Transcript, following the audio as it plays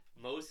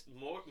Most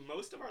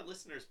of our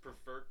listeners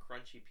prefer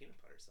crunchy peanut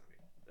butter, Sonny.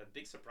 A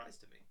big surprise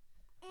to me.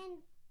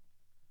 And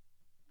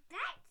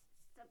that's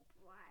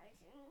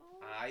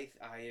surprising.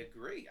 I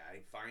agree. I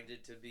find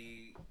it to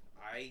be.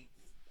 I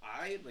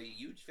am a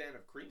huge fan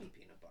of creamy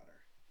peanut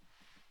butter.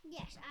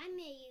 Yes, I'm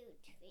a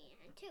huge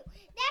fan too.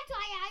 That's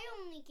why I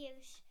only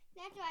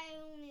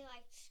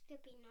like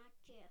Skippy, not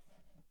Jif.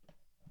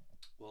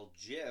 Well,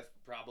 Jif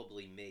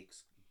probably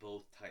makes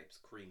both types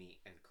creamy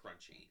and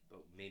crunchy,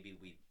 but maybe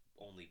we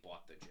only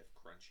bought the Jif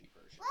crunchy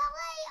version.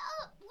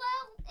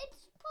 Well,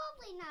 it's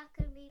probably not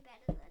going to be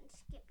better than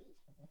Skippy.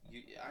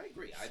 I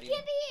agree. Skippy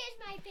is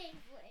my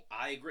favorite.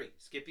 I agree.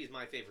 Skippy's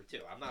my favorite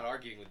too. I'm not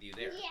arguing with you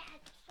there. Yeah,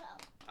 so.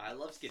 I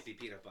love Skippy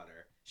peanut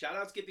butter. Shout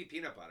out Skippy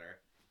peanut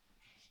butter.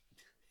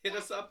 Hit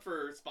us up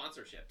for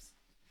sponsorships.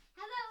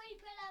 How about we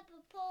put up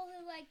a poll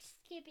who likes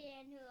Skippy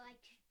and who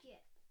likes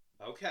Jif?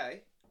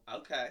 Okay.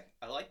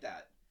 I like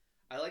that.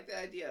 I like the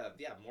idea of,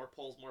 more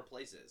polls, more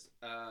places.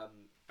 All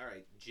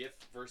right, Jif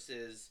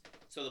versus...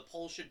 So the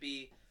poll should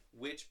be,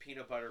 which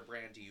peanut butter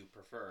brand do you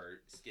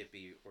prefer,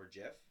 Skippy or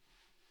Jif?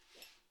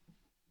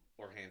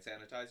 Or hand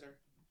sanitizer?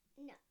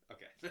 No.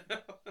 Okay.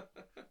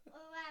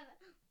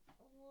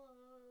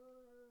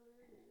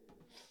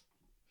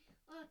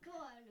 Or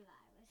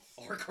coronavirus.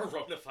 Or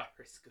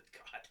coronavirus, good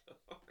God.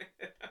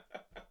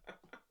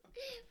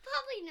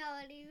 Probably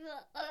nobody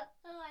will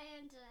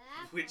answer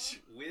that. Which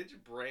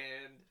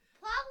brand?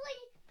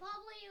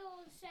 Probably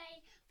will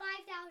say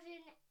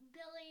 5,000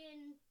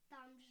 billion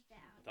thumbs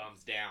down.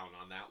 Thumbs down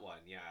on that one,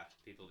 yeah.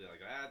 People will be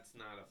like, that's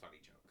not a funny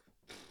joke.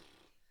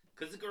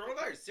 Because the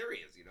coronavirus is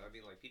serious, you know? I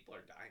mean, like, people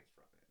are dying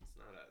from it.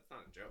 It's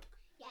not a joke.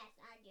 Yes,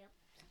 I do.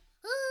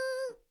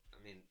 I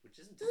mean, which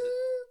isn't...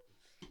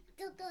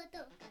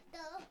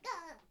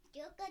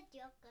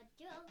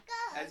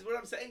 That's what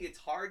I'm saying. It's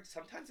hard.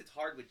 Sometimes it's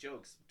hard with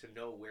jokes to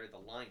know where the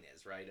line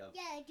is, right? Of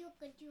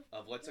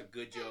what's a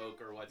good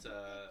joke or what's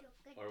a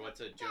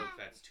joke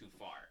that's too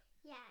far.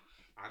 Yeah.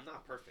 I'm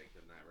not perfect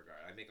in that regard.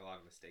 I make a lot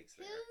of mistakes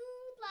there. Who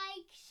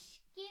likes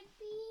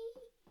Skippy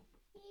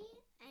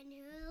and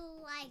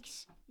who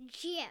likes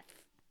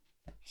Jif?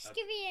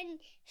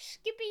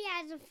 Skippy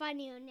has a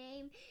funnier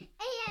name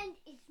and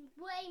it's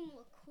way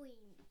more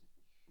creamy.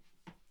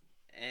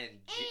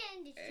 And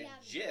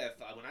Jif,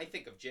 when I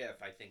think of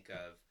Jif, I think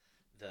of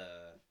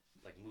the,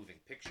 moving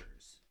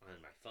pictures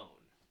on my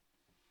phone.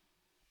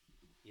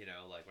 You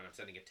know, like when I'm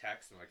sending a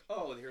text and like,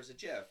 oh, here's a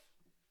Jif.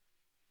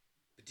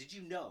 But did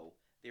you know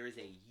there is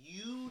a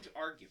huge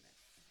argument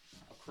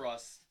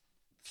across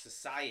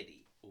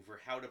society over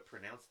how to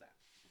pronounce that?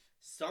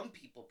 Some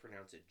people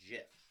pronounce it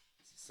Jif.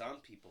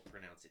 Some people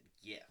pronounce it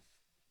GIF.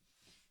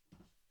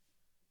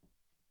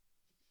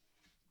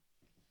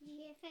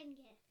 Jif and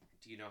GIF.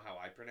 Do you know how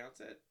I pronounce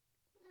it?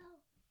 No.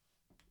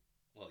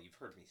 Well, you've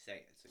heard me say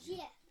it. So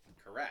GIF.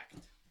 Correct.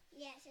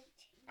 Yes,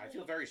 it's I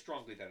feel very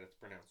strongly that it's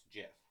pronounced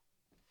GIF.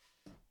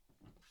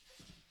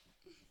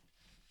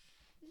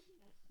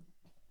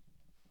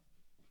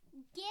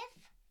 GIF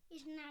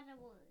is not a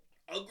word.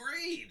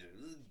 Agreed.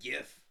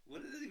 GIF.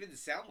 What does it even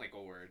sound like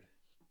a word?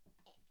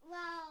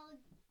 Well,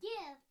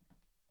 GIF.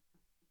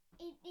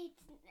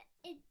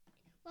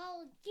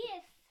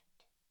 Gift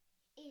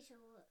is a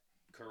word.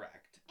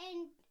 Correct.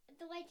 And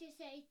the way to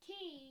say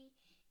T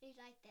is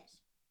like this.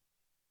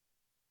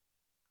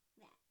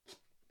 That.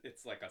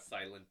 It's like a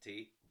silent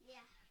T.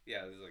 Yeah.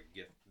 Yeah, it's like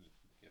gift.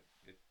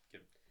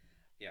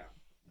 Yeah.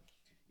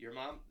 Your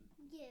mom.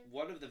 Give.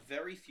 One of the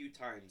very few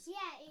times.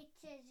 Yeah, it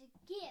says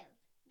give,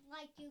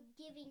 like you're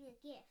giving a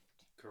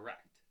gift.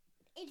 Correct.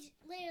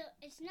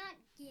 It's not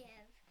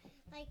give,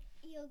 like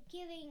you're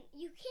giving.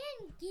 You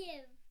can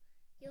give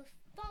your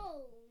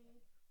phone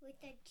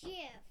with a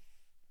GIF,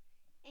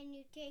 and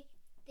you take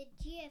the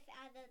GIF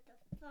out of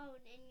the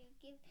phone, and you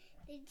give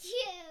the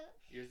GIF.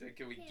 You're saying,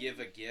 can we give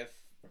a GIF?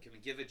 Can we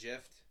give a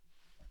gift?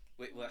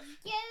 Wait, what?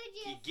 Give a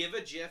GIF. You give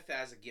a GIF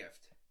as a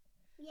gift.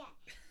 Yeah,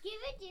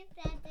 give a GIF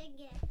as a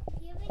gift.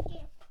 Give a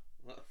GIF.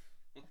 Well,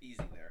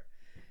 easy there.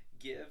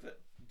 Give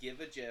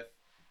a GIF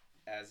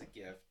as a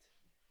gift.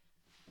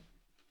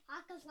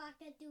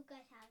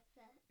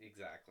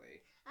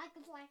 Exactly.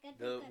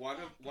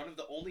 One of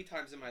the only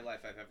times in my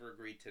life I've ever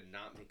agreed to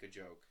not make a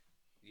joke.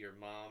 Your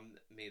mom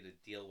made a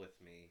deal with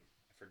me.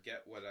 I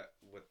forget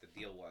what the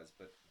deal was,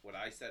 but what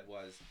I said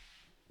was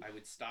I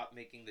would stop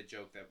making the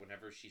joke that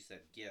whenever she said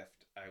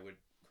gift, I would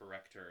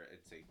correct her and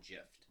say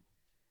gift.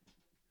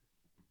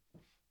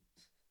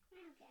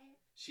 Okay.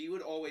 She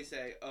would always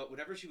say,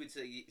 whenever she would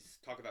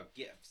talk about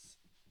gifts,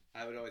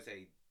 I would always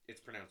say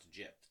it's pronounced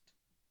gift.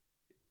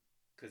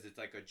 Because it's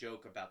like a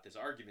joke about this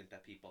argument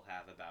that people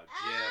have about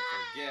GIF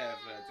or GIF,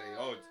 and I'd say,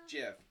 oh, it's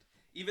gift.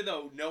 Even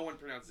though no one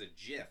pronounces it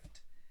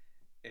gift,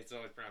 it's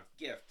always pronounced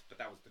gift, but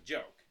that was the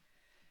joke.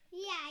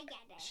 Yeah, I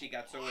get it. She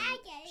got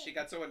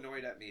so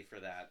annoyed at me for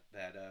that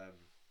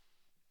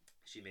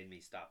she made me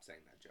stop saying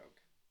that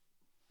joke.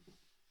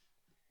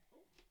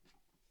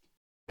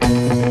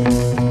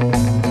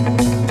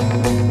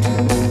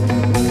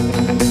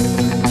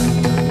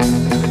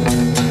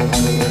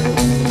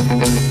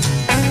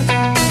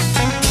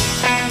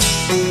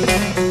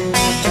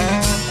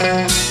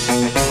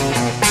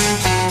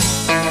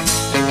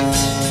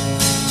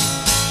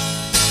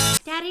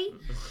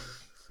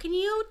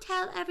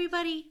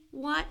 everybody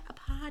what a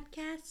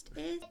podcast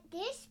is?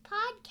 This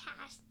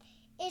podcast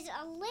is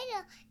a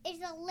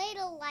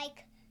little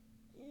like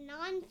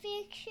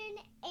non-fiction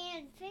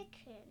and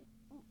fiction.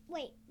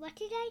 Wait, what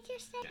did I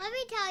just say? Let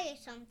me tell you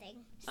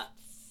something.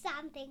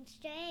 Something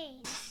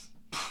strange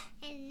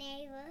in the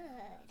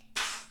neighborhood.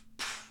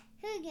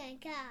 Who gonna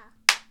call?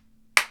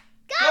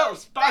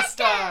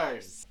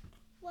 Ghostbusters!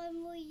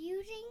 When we're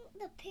using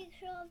the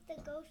picture of the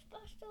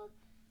Ghostbuster,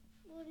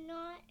 we're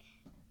not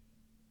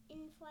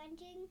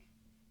infringing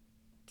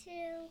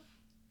to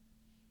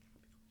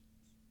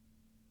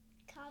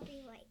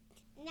copyright.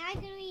 Now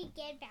can we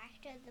get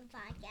back to the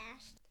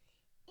podcast?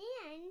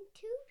 And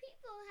two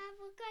people have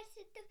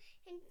requested to,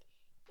 and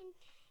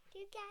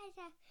two guys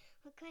have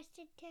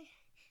requested to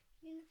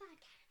be in the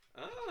podcast.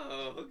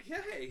 Oh,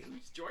 okay.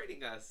 Who's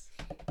joining us?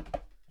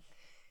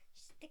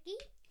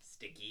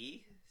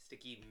 Sticky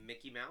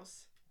Mickey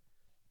Mouse.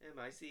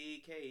 MICKYMOUSE,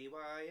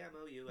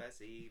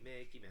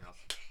 Mickey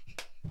Mouse.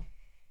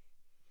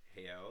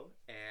 Heyo,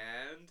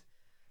 and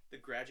the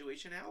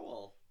graduation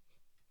owl.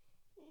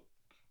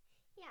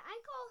 Yeah,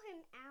 I call him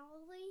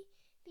Owlie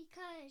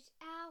because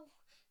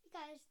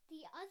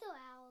the other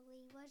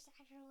Owlie was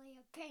actually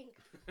a pink.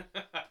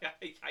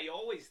 I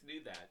always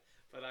knew that,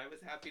 but I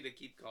was happy to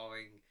keep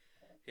calling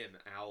him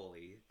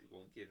Owlie.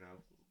 Well, you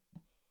know.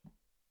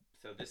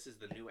 So this is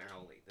the new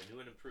Owlie, the new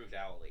and improved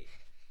Owlie.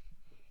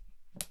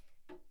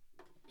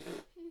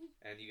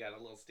 And you got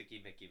a little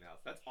sticky Mickey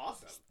Mouse. That's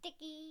awesome.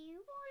 Sticky.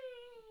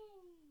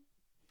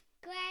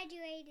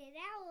 Graduated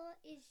owl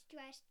is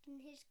dressed in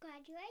his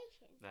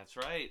graduation. That's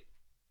right.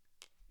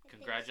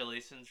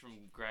 Congratulations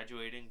from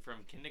graduating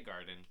from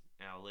kindergarten,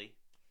 Owlie.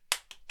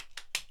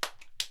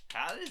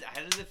 How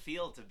does it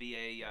feel to be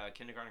a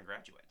kindergarten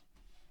graduate?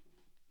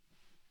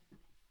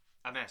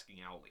 I'm asking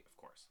Owlie, of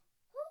course.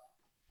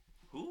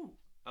 Who?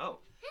 Oh.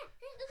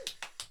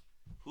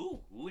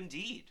 Who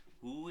indeed?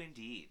 Who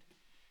indeed?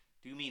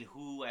 Do you mean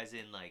who as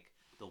in like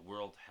the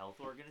World Health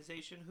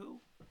Organization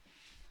who?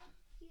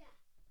 Yeah.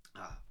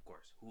 Ah, of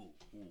course. Who?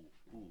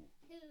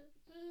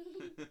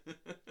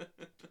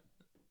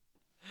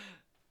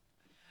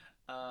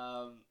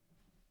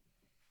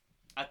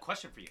 A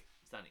question for you,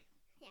 Sunny.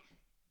 Yeah.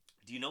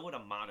 Do you know what a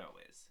motto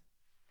is?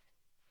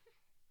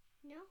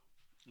 No.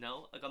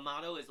 No? Like a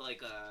motto is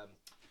like a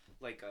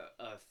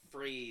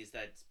phrase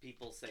that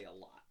people say a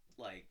lot.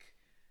 Like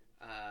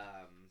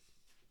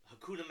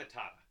Hakuna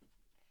Matata.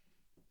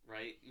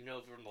 Right? You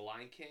know from The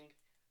Lion King?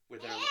 Where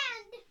they're and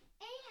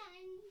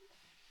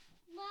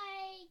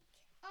like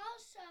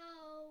also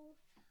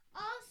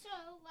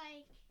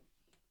like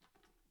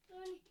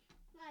when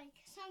like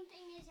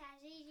something is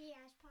as easy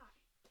as pie.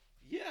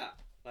 Yeah.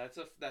 That's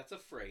a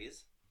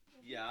phrase.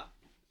 Yeah.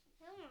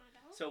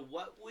 So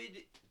what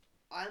would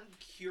I'm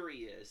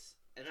curious,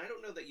 and I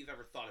don't know that you've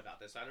ever thought about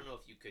this. I don't know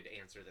if you could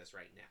answer this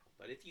right now,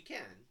 but if you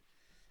can,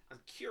 I'm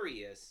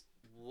curious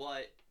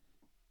what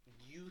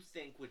you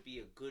think would be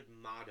a good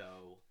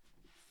motto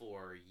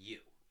for you.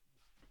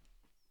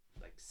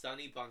 Like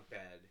Sunny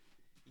Bunkbed,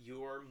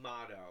 your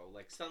motto,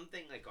 like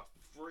something like a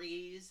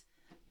phrase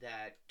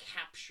that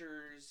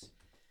captures,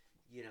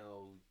 you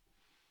know,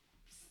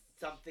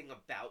 something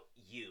about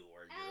you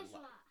or your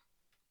life.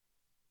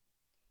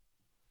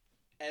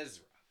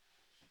 Ezra.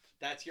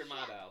 That's your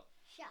motto.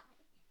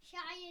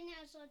 Cheyenne,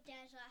 Ezra,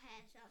 Desra,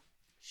 Hezra.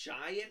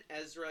 Cheyenne,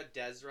 Ezra,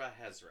 Desra,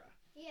 Hezra.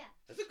 Yeah.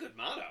 That's a good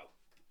motto.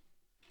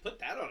 Put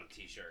that on a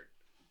t-shirt.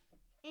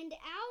 And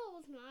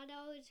Owl's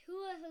motto is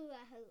hooah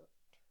hooah hoot.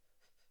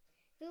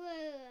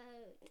 Hooah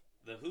hooah hoot.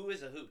 The who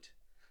is a hoot.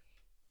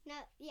 No,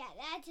 yeah,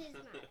 that's his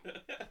motto. The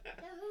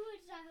who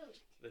is a hoot.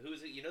 The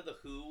Who's you know the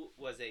Who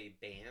was a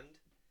band,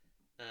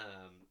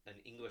 an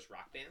English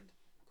rock band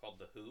called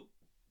The Who.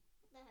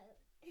 The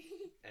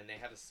Who. And they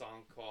had a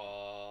song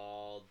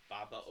called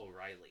Baba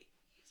O'Reilly.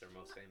 It's their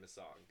most famous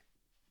song.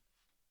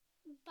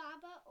 I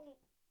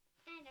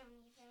don't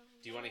even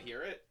know. Do you want to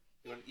hear it?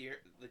 You want to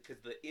hear?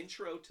 Because the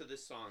intro to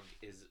this song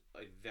is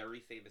a very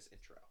famous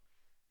intro.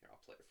 Here,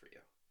 I'll play it for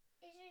you.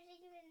 Is it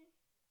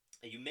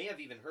even... You may have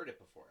even heard it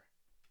before.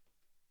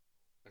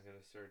 I'm going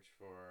to search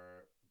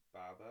for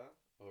Baba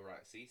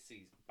O'Reilly.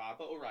 See,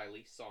 Baba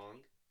O'Reilly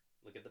song.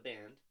 Look at the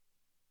band.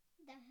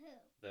 The Who.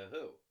 The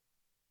Who.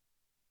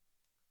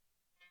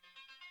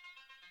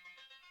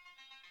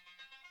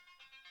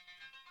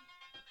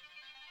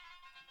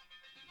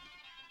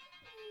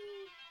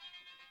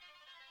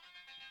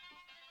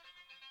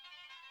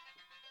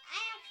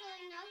 I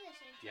actually know this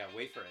intro. Yeah,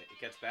 wait for it. It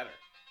gets better.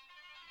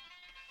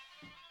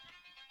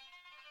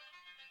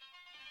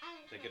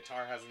 The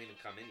guitar hasn't even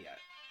come in yet.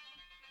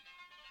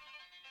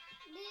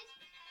 This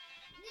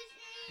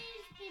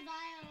is the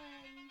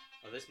violin.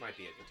 Oh, this might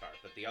be a guitar,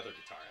 but the other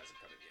guitar hasn't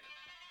come in yet.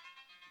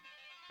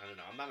 I don't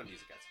know. I'm not a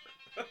music expert.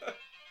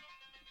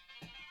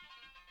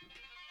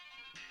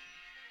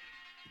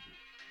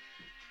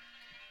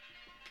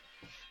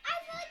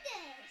 I've heard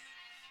this.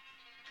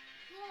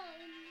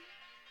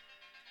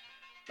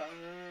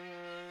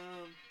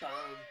 Bum,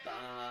 bum,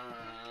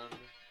 bum.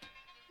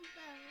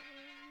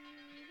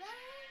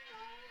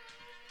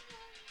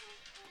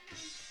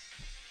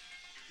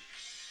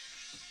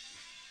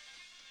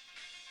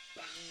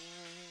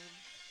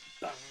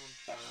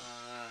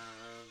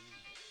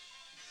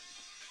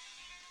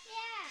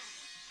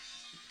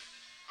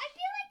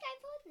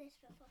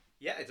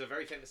 Yeah, it's a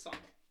very famous song.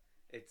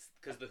 It's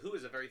because The Who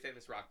is a very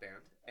famous rock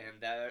band,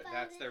 and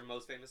that's their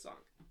most famous song.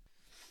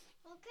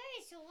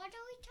 Okay, so what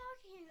are we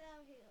talking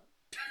about here?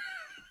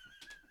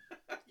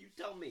 You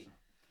tell me.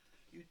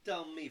 You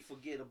tell me.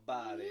 Forget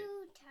about it.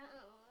 You tell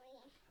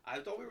me. I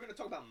thought we were going to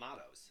talk about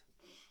mottos.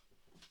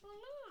 We're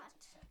not.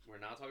 We're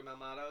not talking about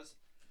mottos.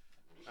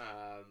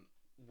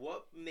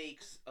 What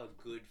makes a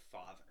good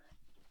father?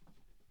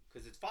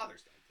 Because it's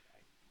Father's Day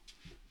today.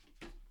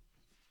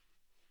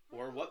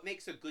 Or what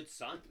makes a good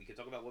son? We could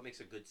talk about what makes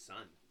a good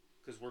son.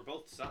 Because we're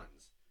both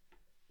sons,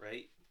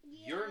 right?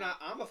 Yeah. You're not.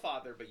 I'm a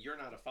father, but you're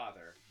not a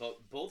father.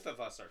 But both of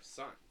us are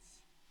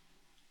sons.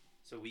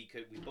 So we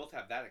both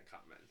have that in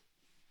common.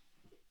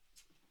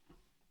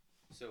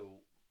 So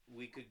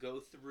we could go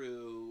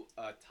through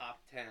a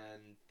top 10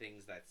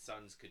 things that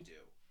sons could do.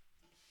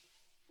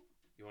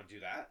 You want to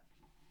do that?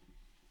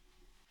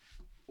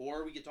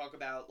 Or we could talk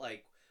about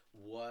like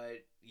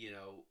what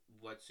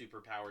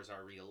superpowers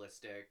are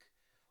realistic.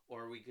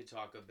 Or we could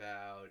talk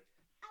about.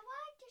 I want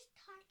to just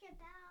talk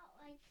about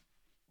like.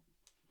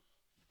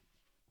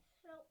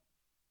 So,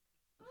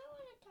 what I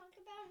want to talk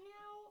about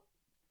now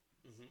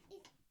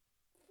is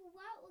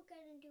what we're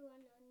gonna do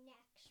on the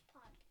next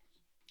podcast.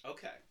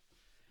 Okay.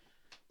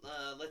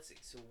 Let's see.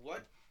 So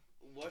what?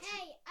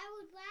 Hey, I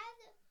would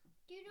rather.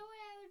 Do you know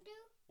what I would do?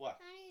 What?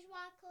 Johnny's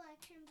Rock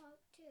Collection Part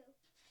 2.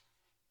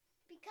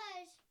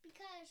 Because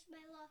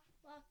my rock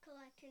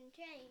collection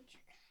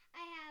changed,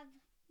 I have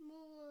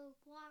more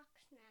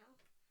rocks now.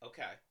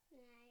 Okay.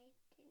 And I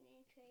didn't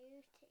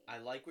introduce to you. I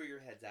like where your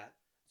head's at.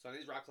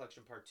 Sonny's Rock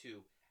Collection Part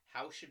 2.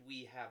 How should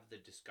we have the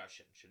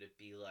discussion? Should it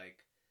be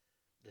like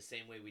the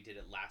same way we did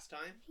it last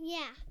time?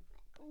 Yeah.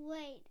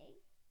 Waiting.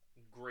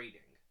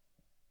 Grading.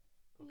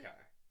 Okay.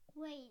 Yeah.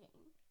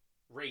 Waiting.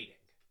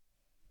 Rating.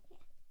 Yeah.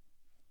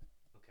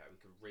 Okay, we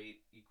could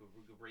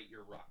rate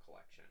your rock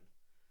collection.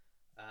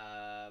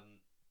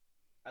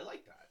 I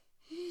like that.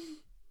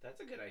 That's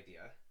a good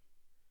idea.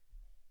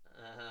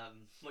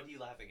 What are you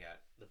laughing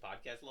at? The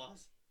podcast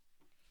laws?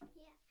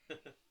 Yeah.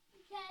 Because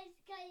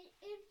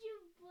if you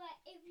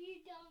break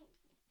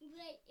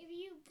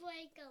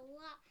a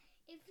lot,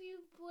 if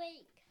you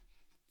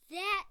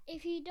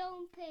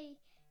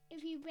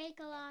break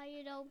a law,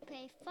 you don't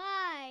pay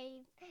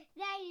fine.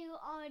 Then you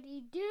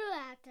already do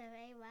have to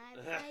pay fine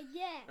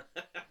again.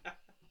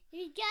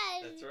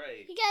 That's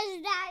right.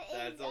 Because that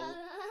is.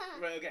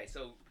 Right. Okay.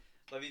 So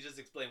let me just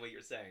explain what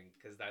you're saying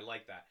because I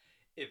like that.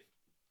 If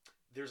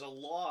there's a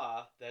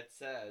law that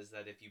says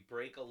that if you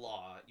break a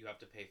law, you have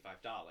to pay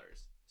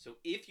 $5. So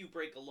if you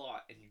break a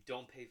law and you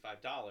don't pay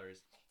 $5,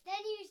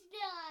 then you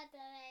still have to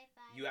pay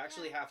 $5. You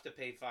actually have to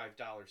pay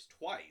 $5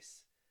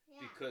 twice.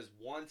 Yeah. Because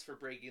once for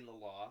breaking the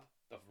law,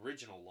 the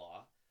original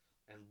law,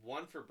 and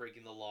one for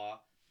breaking the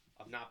law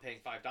of not paying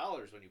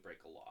 $5 when you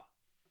break a law.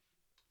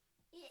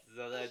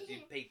 So that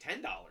you pay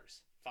 $10.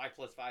 5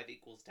 plus 5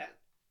 equals 10.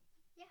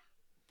 Yeah.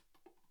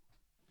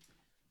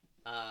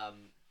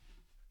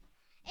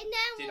 Did And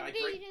then I we'll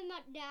break- beat him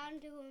up down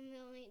to $1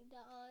 million,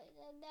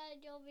 and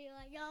then you'll be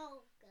like,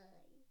 oh, good.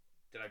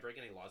 Did I break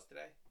any laws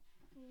today?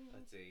 Mm-hmm.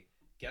 Let's see.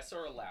 Guests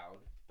are allowed,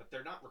 but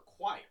they're not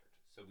required.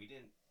 So we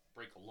didn't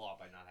break a law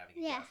by not having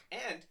a Yeah.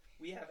 guest. And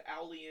we have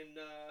Owlie and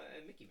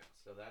Mickey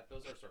Mouse. So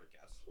those are sort of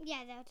guests.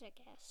 Yeah, that's a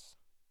guess.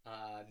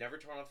 Never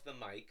turn off the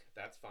mic.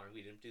 That's fine.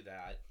 We didn't do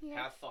that. Yeah.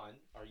 Have fun.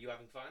 Are you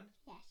having fun?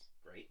 Yes.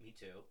 Great. Me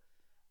too.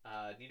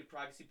 Need a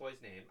privacy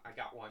boy's name. I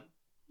got one.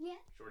 Yeah.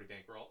 Shorty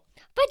Bankroll.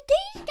 But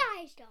these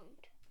guys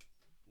don't.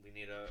 We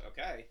need a...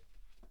 Okay.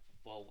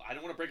 Well, I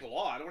don't want to break the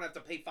law. I don't want to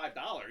have to pay $5.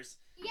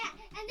 Yeah,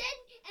 and then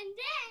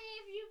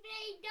if you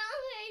pay $5,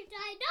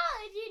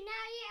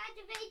 now you have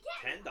to pay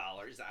 $10.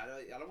 $10?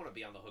 I don't want to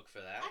be on the hook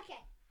for that. Okay.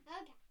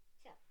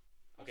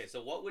 Okay,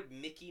 so what would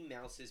Mickey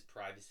Mouse's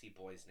privacy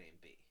boy's name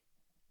be?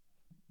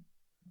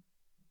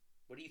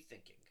 What are you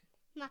thinking?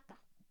 Mucka.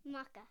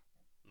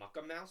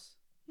 Mucka Mouse?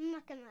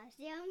 Mucka Mouse.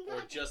 Yeah,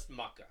 Or just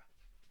Mucka?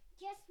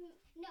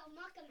 No,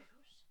 Mucka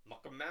Mouse.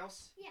 Mucka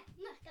Mouse? Yeah,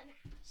 Mucka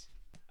Mouse.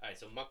 Alright,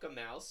 so Mucka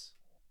Mouse.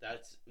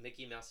 That's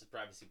Mickey Mouse's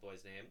privacy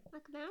boy's name.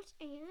 Mucka Mouse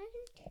and...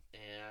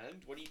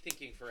 And what are you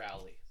thinking for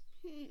Owlie?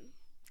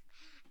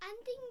 I'm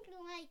thinking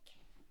like...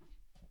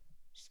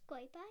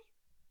 Scrape Eye.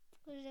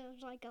 Because it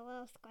was like a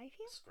little scrape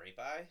here. Scrape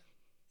Eye?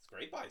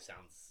 Scrape Eye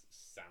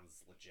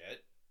sounds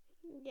legit.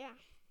 Yeah.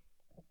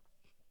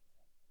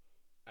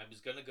 I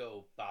was gonna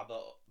go Baba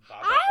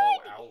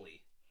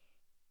O'Owlie.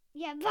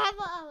 Yeah,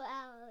 Baba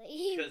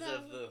O'Owlie. Because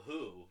of the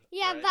Who.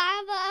 Yeah, right?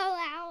 Baba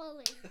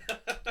O'Owlie.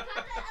 Baba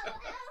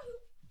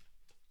O'Owlie.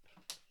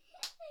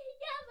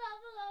 Yeah,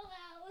 Baba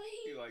O'Owlie.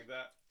 You like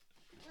that?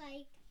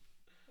 Like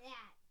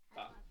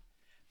that.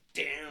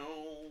 Down.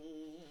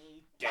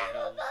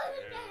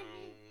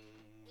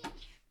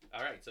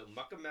 Alright, so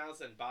Mucka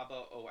Mouse and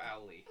Baba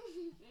O'Owlie.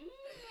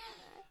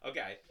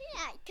 Okay.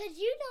 Yeah, because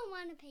you don't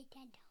want to pay $10.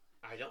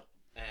 I don't.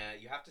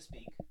 You have to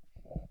speak.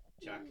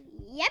 Chuck.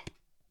 Yep.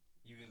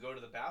 You can go to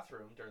the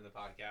bathroom during the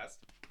podcast.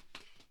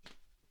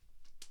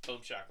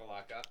 Boom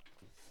shakalaka.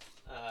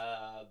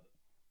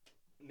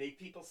 Make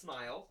people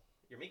smile.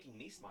 You're making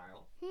me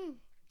smile.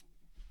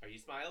 Are you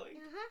smiling?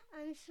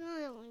 I'm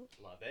smiling.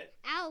 Love it.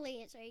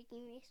 Allie is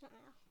making me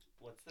smile.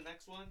 What's the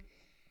next one?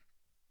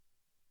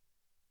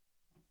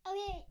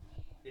 Okay.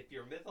 If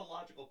you're a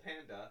mythological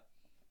panda.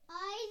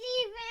 I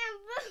see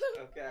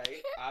bamboo.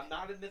 Okay. I'm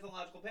not a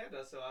mythological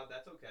panda, so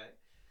that's okay.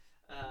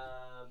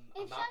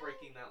 I'm not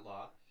breaking that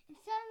law. If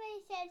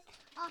somebody says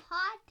a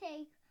hot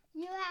take,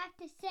 you have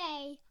to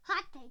say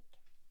hot take.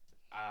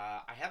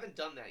 I haven't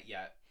done that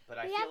yet, but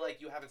I feel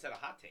like you haven't said a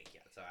hot take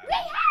yet. So We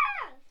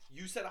have!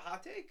 You said a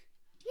hot take?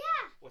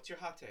 Yeah. What's your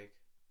hot take?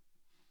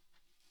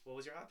 What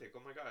was your hot take?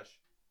 Oh my gosh.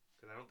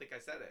 Because I don't think I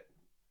said it.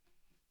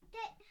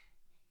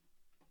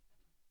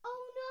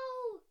 Oh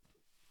no.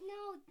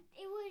 No,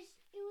 it was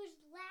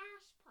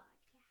last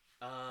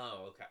podcast.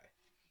 Oh, okay.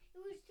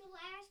 It was the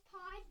last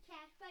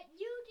podcast, but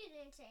you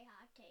didn't say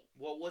hot take.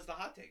 What was the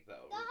hot take,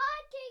 though? The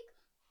hot take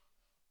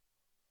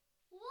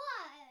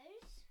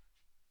was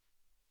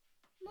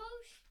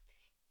most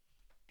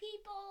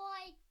people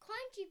like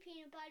crunchy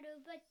peanut butter,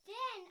 but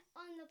then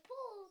on the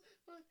poll,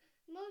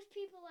 most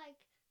people like,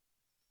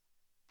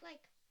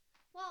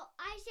 well,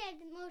 I said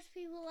most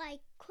people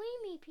like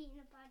creamy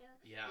peanut butter.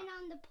 Yeah. And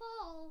on the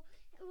poll,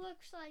 it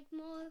looks like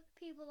more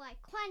people like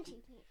crunchy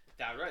peanut butter.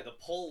 That's right. The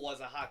poll was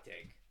a hot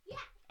take.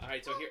 Yeah. All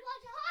right, so here. It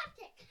was a hot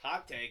take.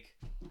 Hot take.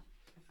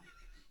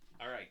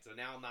 All right, so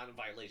now I'm not in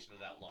violation of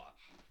that law.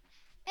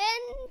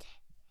 And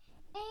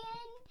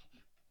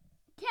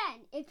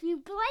 10. If you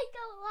break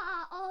a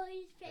law,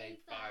 always pay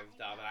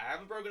 $5. I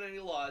haven't broken any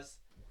laws.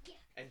 Yeah.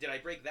 And did I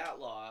break that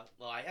law?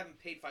 Well, I haven't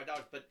paid $5,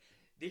 but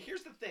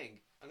here's the thing.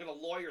 I'm going to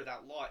lawyer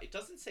that law. It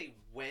doesn't say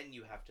when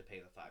you have to pay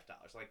the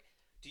 $5. Like,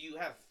 do you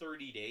have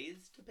 30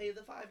 days to pay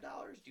the $5?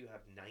 Do you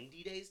have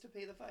 90 days to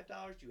pay the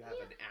 $5? Do you have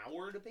an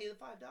hour to pay the $5?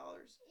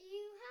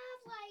 You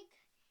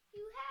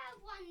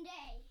have 1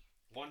 day.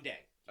 1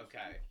 day.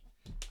 Okay.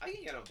 I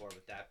can get on board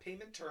with that.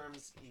 Payment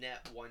terms,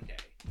 net 1 day.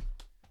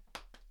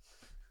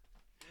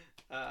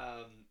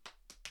 I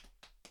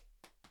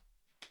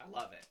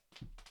love it.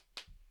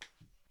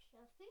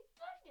 Fluffy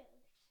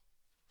butters.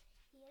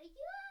 Here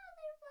you are,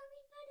 little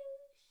fluffy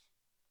butters.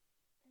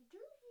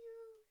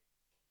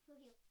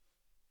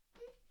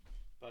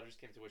 Butters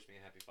came to wish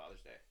me a happy Father's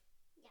Day.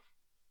 Yeah.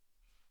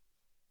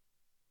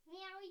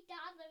 Meowie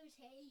dollars,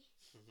 hey.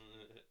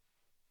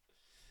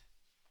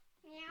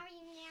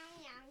 Meowie, meow,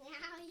 meow,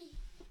 meowie.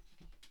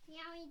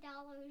 Meowie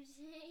dollars,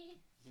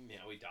 hey.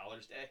 Meowie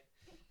Dollars Day.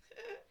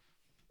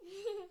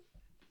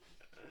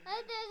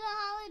 There's a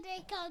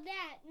holiday called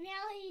that,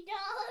 Meowie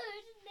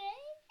Dollars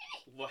Day.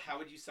 Well, how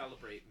would you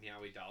celebrate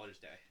Meowie Dollars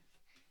Day?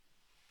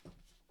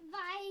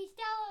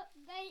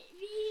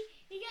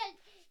 Because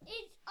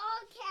it's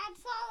all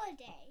cats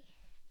holiday.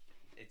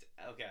 It's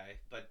okay,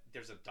 but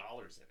there's a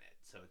dollars in it,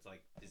 so it's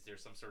like, is there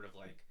some sort of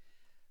like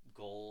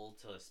goal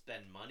to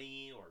spend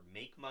money or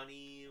make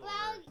money? Or...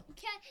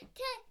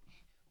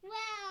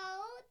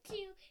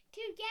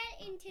 to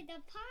get into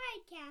the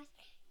podcast,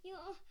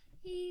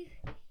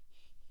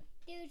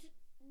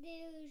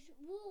 there's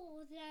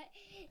rules that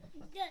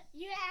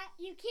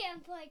you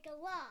can't break a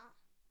law.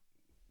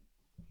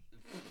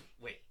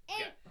 Wait,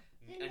 yeah.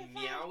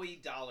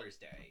 Meowie Dollars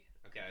Day.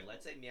 Okay,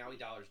 let's say Meowie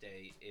Dollars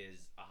Day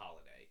is a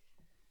holiday.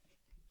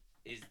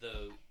 Is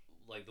the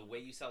way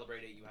you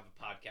celebrate it, you have a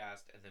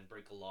podcast and then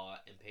break a law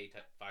and pay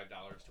 $5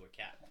 to a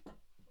cat?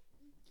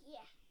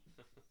 Yeah.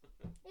 If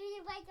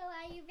you break a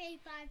law, you pay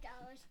 $5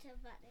 to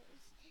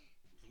Butters.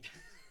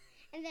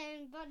 And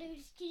then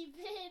Butters keeps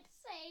it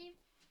safe.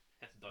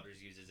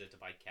 Butters uses it to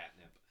buy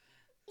catnip.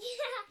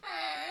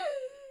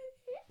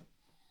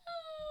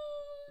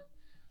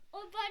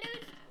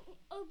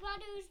 Or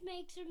Butters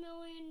makes $1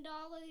 million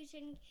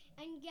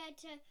and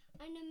gets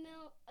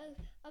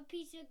a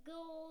piece of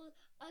gold,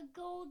 a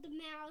gold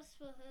mouse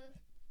for her.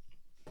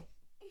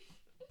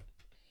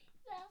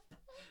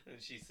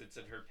 And she sits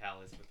in her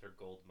palace with her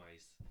gold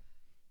mice,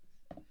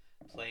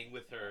 playing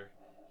with her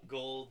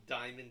gold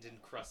diamond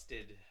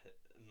encrusted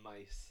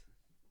mice.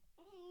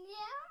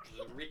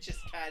 Yeah. The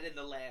richest cat in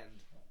the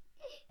land.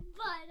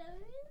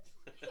 Butters.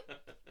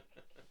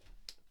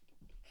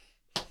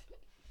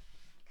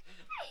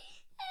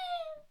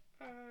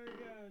 Oh my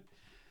god.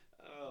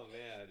 Oh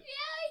man.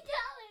 Meowie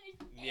Dollars.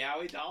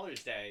 Meowie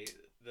Dollars Day,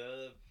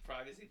 the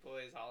Privacy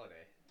Boys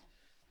holiday.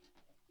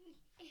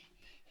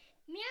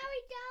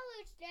 Meowie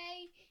Dollars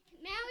Day.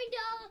 Meowie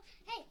Dollar.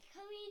 Hey,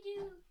 can we do?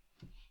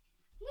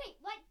 Wait,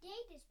 what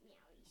date is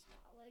Meowie's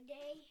Dollar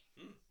Day?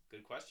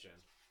 Good question.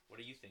 What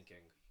are you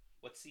thinking?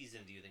 What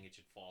season do you think it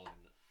should fall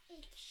in?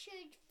 It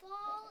should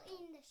fall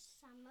in the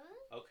summer.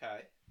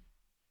 Okay.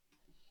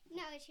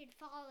 No, it should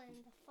fall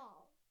in the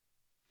fall.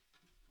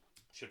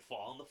 Should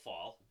fall in the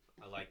fall.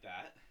 I like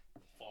that.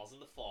 Falls in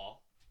the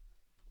fall.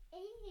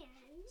 And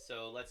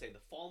So let's say the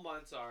fall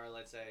months are,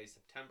 let's say,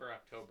 September,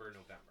 October,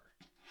 November.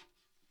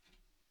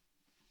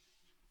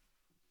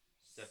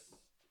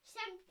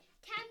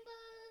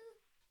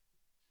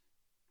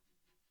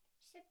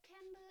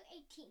 September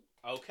 18th.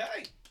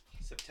 Okay.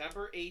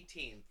 September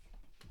 18th.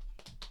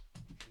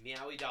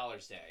 Meowie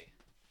Dollars Day.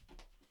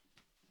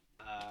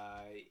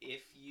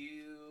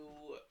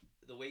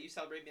 way you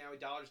celebrate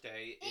Meowie Dollars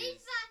Day is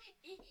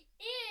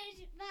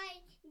by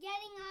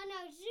getting on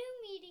our Zoom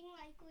meeting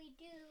like we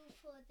do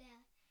for the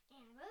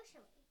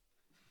anniversary.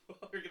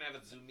 We're gonna have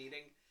a Zoom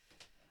meeting.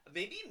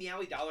 Maybe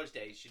Meowie Dollars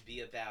Day should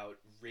be about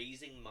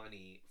raising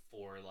money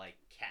for like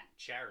cat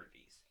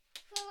charities.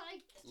 For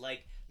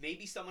like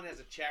maybe someone has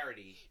a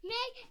charity. Maybe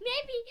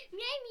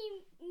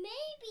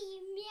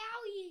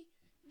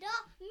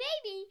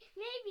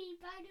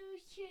Badu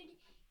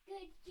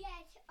could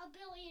get $1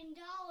 billion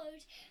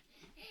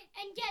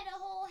and get a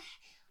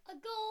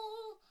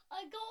gold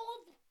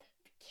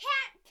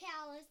cat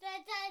palace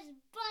that does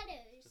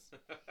butters.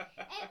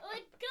 And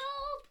with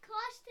gold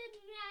costed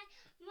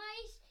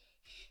mice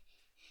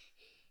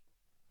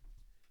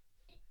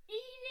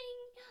eating,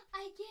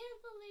 I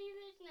can't believe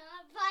it's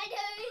not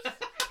butters.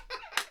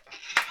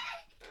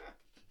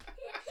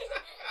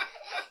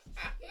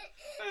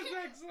 That's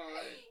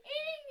excellent.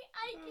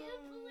 I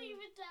can't believe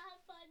it's not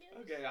butters.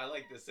 Okay, I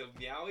like this. So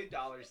Meowie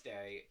Dollars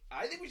Day.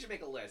 I think we should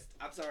make a list.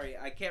 I'm sorry,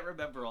 I can't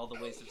remember all the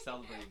ways of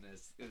celebrating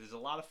this. There's a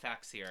lot of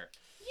facts here.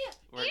 Yeah,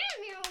 and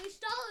Meowie's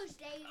Dollars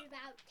Day is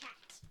about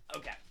cats.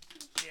 Okay,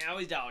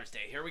 Meowie's Dollars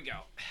Day. Here we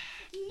go.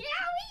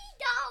 Meowie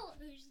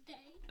Dollars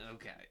Day.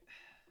 Okay.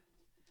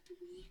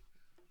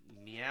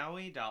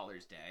 Meowie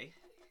Dollars Day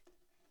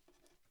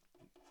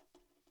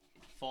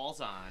falls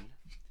on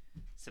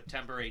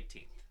September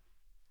 18th.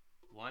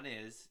 One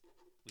is,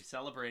 we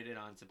celebrate it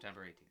on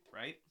September 18th,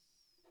 right?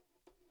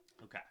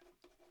 Okay.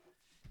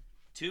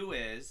 Two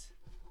is,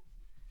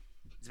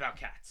 it's about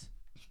cats.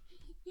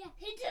 Yeah,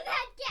 it's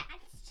about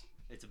cats.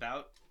 It's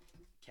about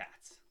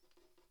cats.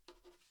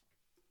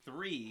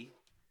 Three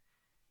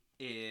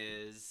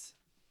is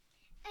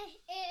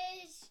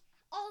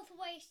all the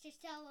ways to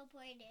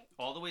celebrate it.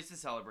 all the ways to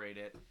celebrate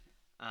it.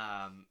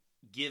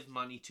 Give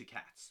money to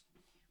cats.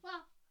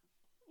 Well,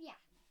 yeah.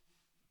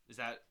 Is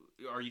that,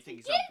 are you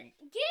thinking something?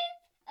 Give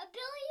 $1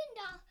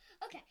 billion.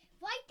 Okay,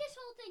 write this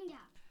whole thing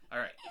down. All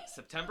right,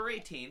 September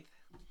 18th.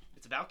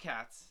 It's about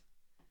cats.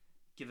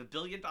 Give $1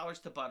 billion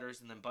to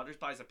Butters, and then Butters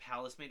buys a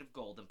palace made of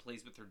gold and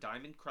plays with her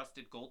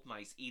diamond-crusted gold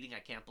mice, eating I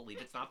can't believe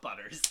it's not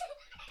Butters.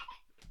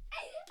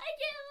 I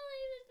can't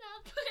believe it's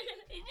not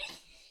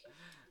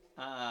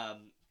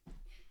Butters.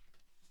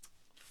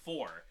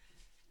 4.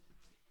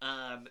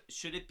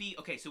 Should it be...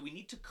 Okay, so we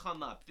need to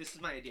come up... This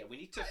is my idea. We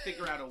need to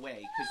figure out a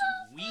way, because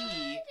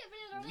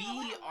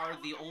we are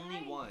the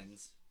only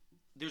ones...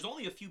 There's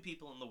only a few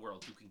people in the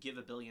world who can give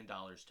 $1 billion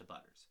to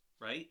Butters,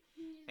 right?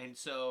 Yeah. And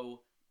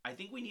so I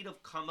think we need to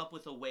come up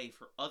with a way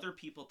for other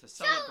people to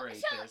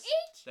celebrate this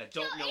that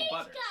don't know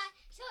Butters.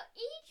 So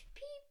each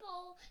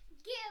people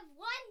give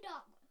 $1.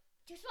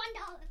 Just $1.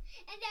 And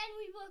then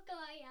we work our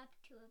way up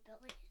to $1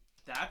 billion.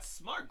 That's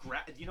smart.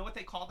 You know what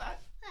they call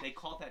that? What? They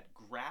call that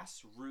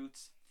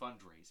grassroots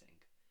fundraising.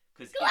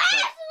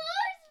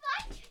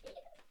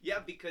 Yeah,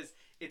 because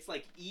it's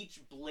like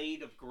each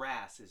blade of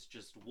grass is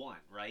just one,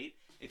 right?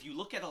 If you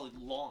look at a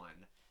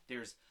lawn,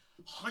 there's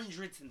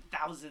hundreds and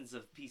thousands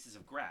of pieces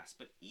of grass,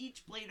 but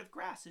each blade of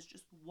grass is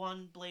just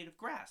one blade of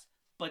grass.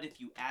 But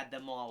if you add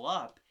them all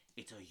up,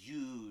 it's a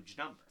huge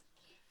number.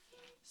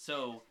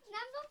 So...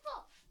 Number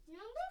 4.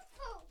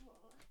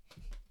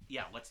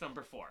 Yeah, what's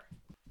number 4?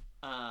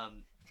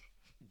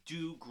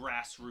 Do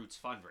grassroots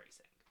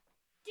fundraising.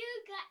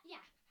 Yeah.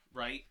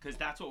 Right? Because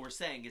that's what we're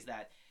saying is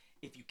that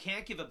if you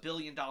can't give $1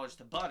 billion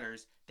to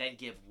Butters, then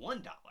give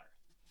 $1.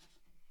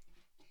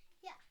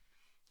 Yeah.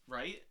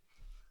 Right?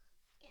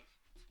 Yeah.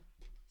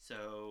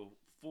 So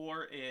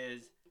 4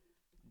 is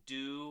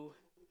do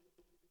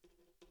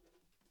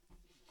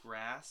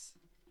grassroots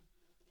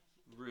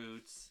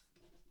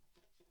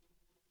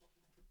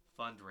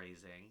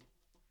fundraising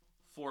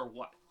for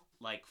what?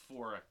 Like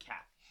for a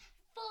cat?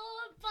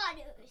 For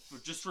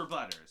Butters. Just for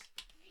Butters.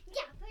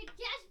 Yeah, for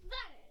just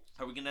Butters.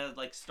 Are we gonna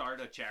like start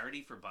a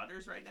charity for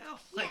Butters right now?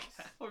 Yes. Like,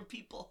 or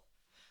people?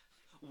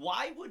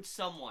 Why would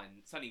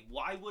someone, Sonny?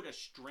 Why would a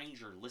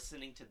stranger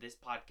listening to this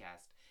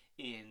podcast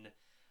in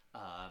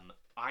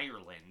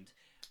Ireland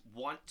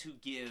want to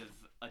give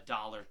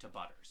 $1 to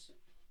Butters?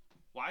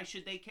 Why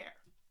should they care?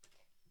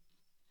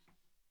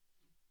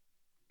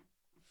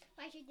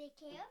 Why should they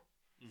care?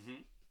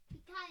 Mm-hmm.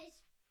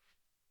 Because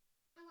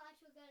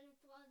unless we're gonna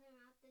throw them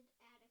out the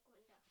attic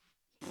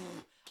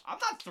window. I'm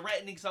not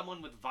threatening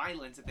someone with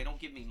violence if they don't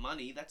give me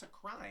money. That's a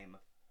crime.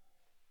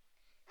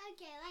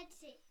 Okay, let's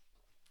see.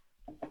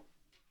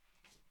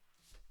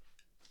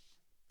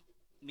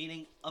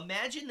 Meaning,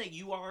 imagine that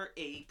you are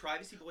a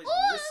Privacy Boys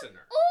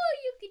listener. Or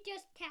you could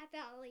just tap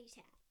Ellie's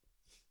hat.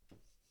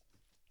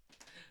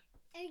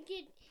 And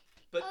get.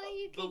 But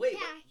or wait,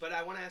 but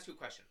I want to ask you a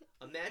question.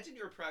 Imagine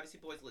you're a Privacy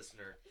Boys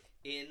listener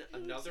in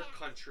another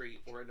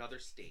country or another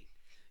state.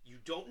 You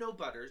don't know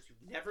Butters.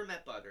 You've never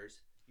met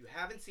Butters. You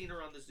haven't seen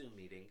her on the Zoom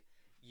meeting.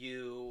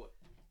 You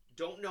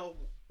don't know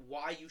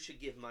why you should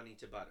give money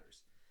to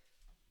Butters.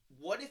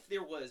 What if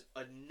there was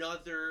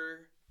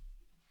another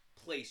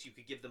place you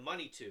could give the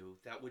money to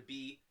that would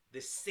be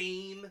the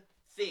same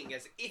thing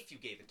as if you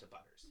gave it to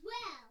Butters?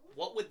 Well,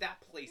 what would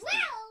that place be?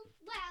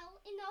 Well,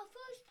 in our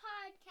first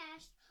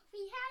podcast,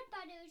 we had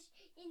Butters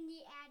in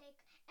the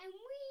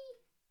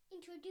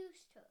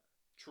introduced to.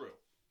 True.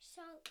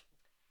 So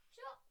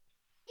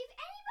if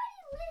anybody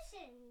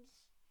listens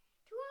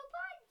to our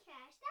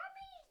podcast, that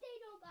means they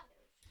know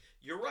Butters.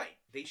 You're right.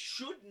 They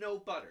should know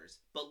Butters.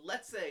 But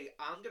let's say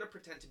I'm going to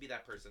pretend to be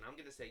that person. I'm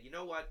going to say, you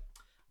know what?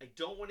 I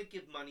don't want to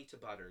give money to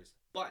Butters,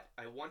 but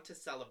I want to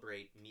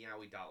celebrate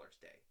Meowie Dollars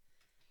Day.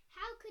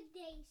 How could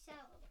they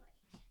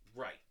celebrate?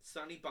 Right.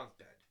 Sunny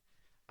Bunkbed.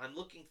 I'm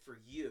looking for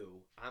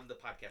you. I'm the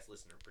podcast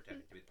listener,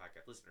 pretending to be the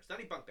podcast listener.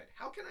 Sunny Bunkbed,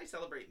 how can I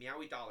celebrate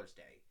Meowie Dollars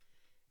Day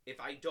if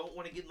I don't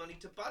want to give money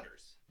to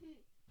Butters? You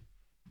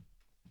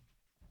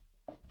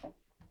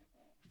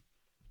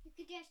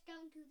could just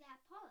don't do that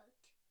part.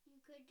 You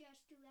could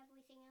just do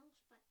everything else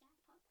but that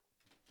part.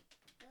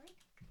 Really?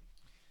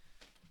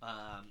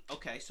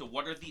 Okay, so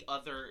what are the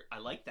other... I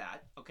like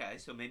that. Okay,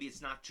 so maybe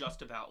it's not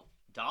just about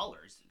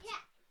dollars. Yeah.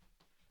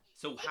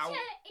 So how...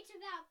 It's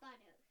about Butters.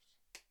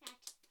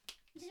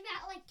 It's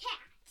about, like,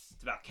 cats.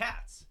 It's about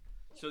cats.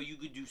 So you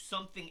could do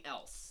something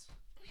else.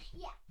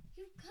 Yeah.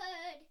 You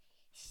could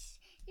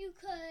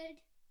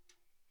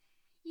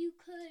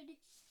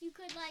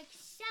like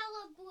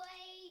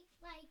celebrate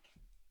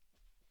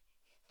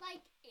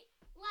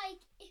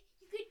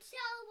you could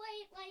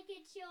celebrate like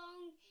it's your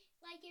own,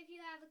 like if you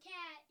have a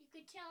cat, you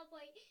could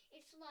celebrate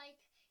it's like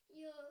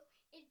your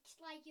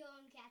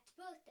own cat's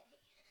birthday.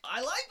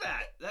 I like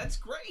that. That's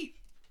great.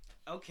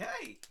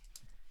 Okay.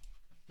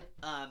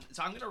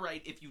 So I'm gonna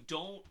write, if you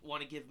don't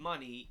want to give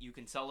money, you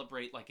can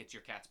celebrate like it's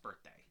your cat's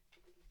birthday.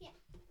 Yeah.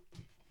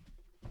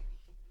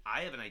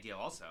 I have an idea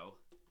also.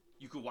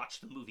 You could watch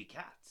the movie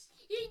Cats.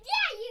 Yeah,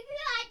 you could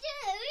watch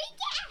the movie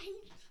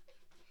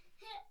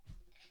Cats.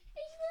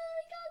 It's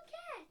really called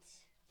Cats.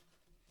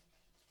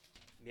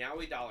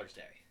 Meowie Dollars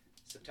Day,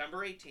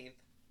 September 18th.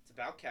 It's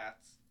about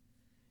cats.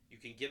 You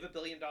can give $1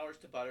 billion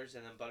to Butters,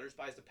 and then Butters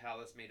buys a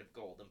palace made of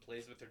gold and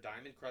plays with her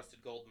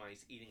diamond-crusted gold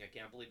mice, eating I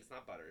can't believe it's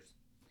not Butters.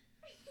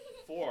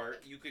 4,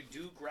 you could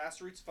do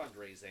grassroots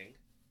fundraising.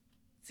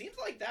 Seems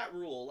like that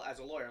rule, as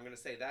a lawyer, I'm going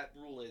to say that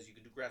rule is you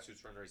can do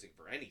grassroots fundraising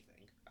for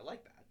anything. I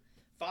like that.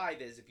 5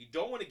 is if you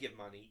don't want to give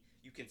money,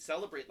 you can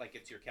celebrate like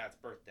it's your cat's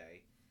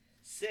birthday.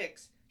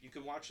 6, you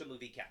can watch the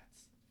movie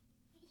Cats.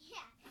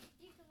 Yeah,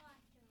 you can watch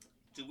the movie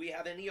Cats. Do we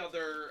have any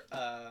other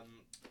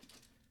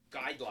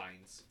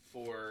guidelines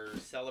for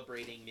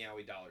celebrating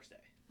Meowie Dollars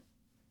Day?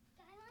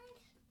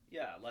 Guidelines?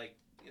 Yeah, like,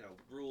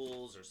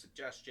 rules or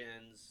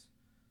suggestions.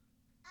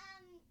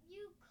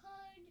 You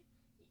could,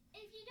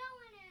 if you don't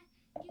want to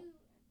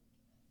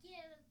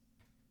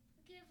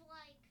give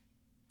like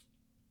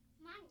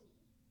money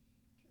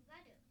to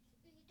Butters.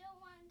 If you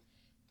don't want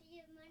to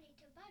give money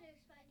to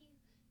Butters, but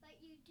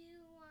you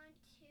do want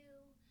to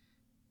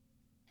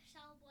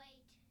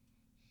celebrate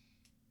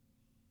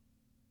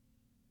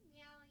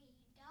Meowie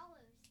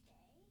Dollars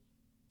Day,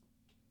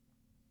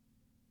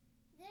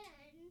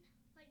 then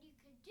what you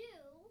could do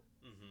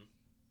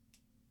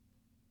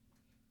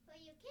for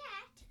your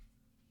cat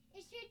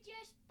is to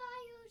just buy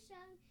her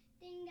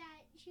something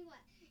that she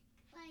wants,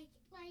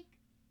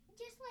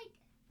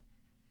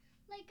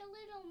 like a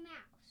little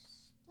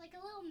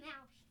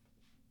mouse.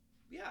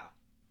 Yeah.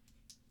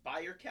 Buy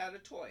your cat a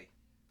toy.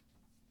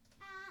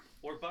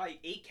 Or buy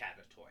a cat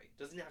a toy.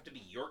 Doesn't have to be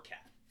your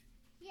cat.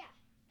 Yeah.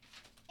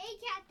 A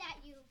cat that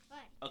you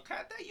like. A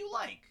cat that you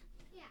like.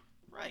 Yeah.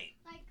 Right.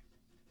 Like,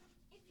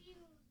 if you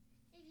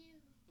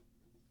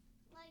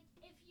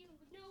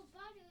know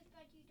Butters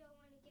but you don't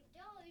want to give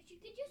dollars, you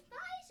could just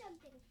buy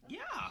something for her.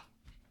 Yeah.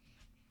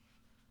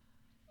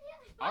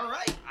 Yeah. All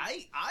right.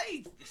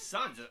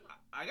 Sons,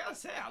 I gotta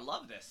say, I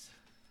love this.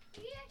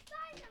 You just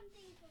buy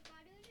something for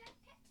Butters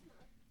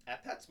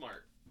at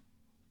PetSmart.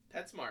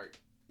 At PetSmart. PetSmart.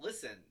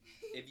 Listen,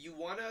 if you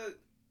want to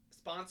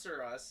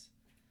sponsor us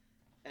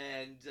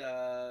and, Just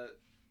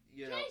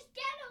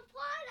get a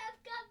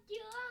product of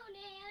your own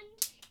and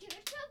give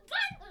it to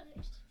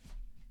Butters.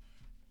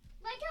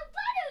 Like a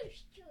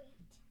Butters treat.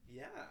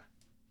 Yeah.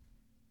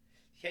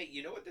 Hey,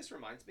 you know what this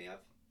reminds me of?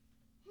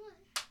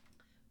 What?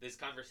 This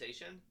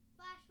conversation?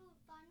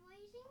 Grassroots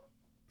fundraising?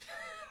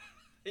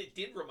 It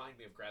did remind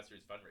me of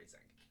grassroots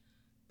fundraising.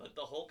 But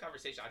the whole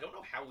conversation, I don't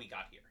know how we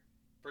got here.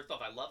 First off,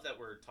 I love that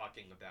we're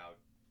talking about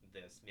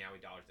this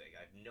Meowie Dollars Day.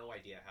 I have no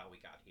idea how we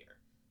got here.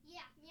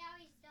 Yeah,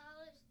 Meowie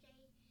Dollars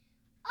Day.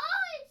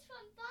 Oh, it's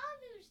from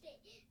Butters Day.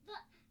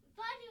 But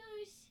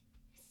Butters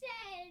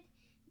said,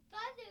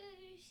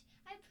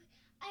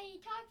 I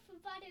talked for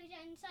Butters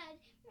and said,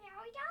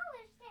 Meowie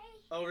Dollars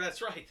Day. Oh, that's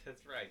right.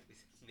 That's right.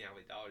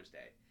 Meowie Dollars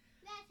Day.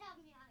 That's how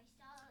Meowie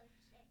Dollars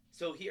Day.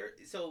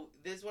 So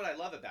this is what I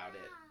love about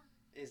it.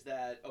 Is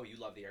that, you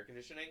love the air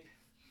conditioning?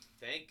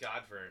 Thank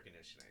God for air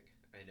conditioning.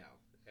 I know.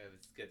 It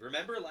was good.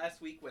 Remember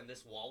last week when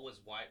this wall was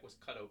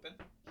cut open?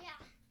 Yeah.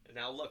 And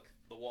now look,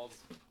 the wall's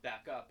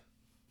back up.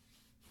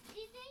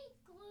 Did they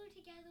glue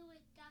together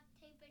with duct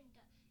tape and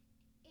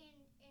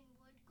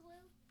wood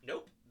glue?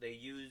 Nope. They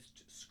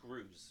used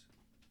screws.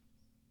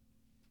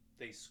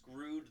 They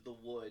screwed the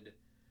wood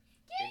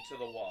into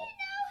the wall. Do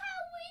you know how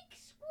weak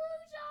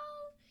screws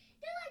are?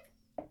 They're like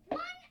 1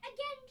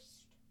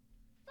 against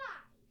 5.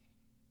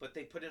 But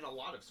they put in a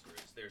lot of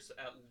screws. There's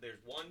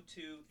 1,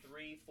 2,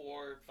 3,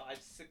 4,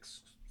 5, 6,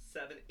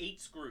 7,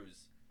 8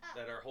 screws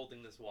that are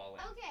holding this wall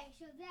in. Okay,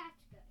 so that's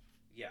good.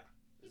 Yeah.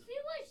 If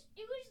it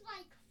was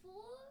like 4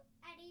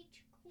 at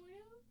each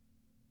corner,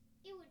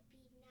 it would be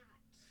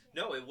nuts.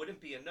 No, it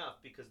wouldn't be enough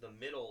because the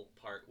middle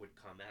part would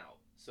come out.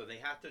 So they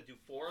have to do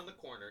 4 on the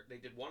corner. They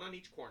did 1 on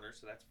each corner,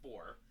 so that's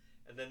 4.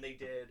 And then they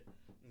did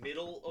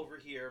middle over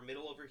here,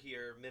 middle over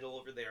here, middle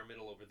over there,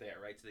 middle over there,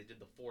 right? So they did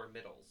the 4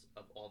 middles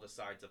of all the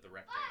sides of the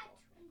rectangle.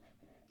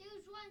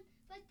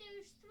 But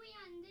there's 3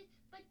 on this,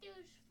 but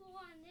there's 4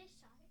 on this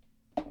side.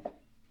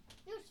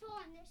 There's 4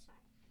 on this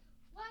side.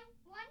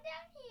 One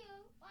down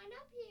here, one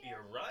up here.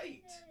 You're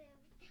right.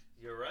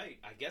 You're right.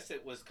 I guess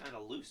it was kind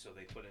of loose, so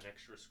they put in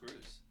extra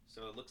screws.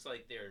 So it looks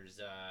like there's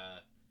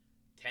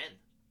 10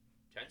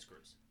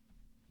 screws.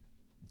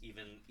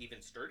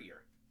 Even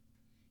sturdier.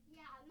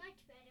 Yeah, much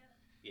better.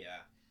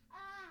 Yeah.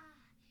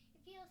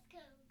 It feels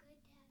so good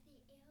to have the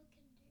air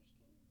conditioning back.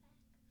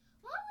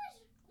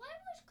 What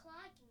was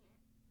clogging it?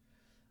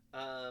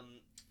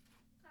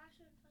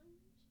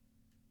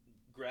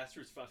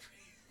 Grassroots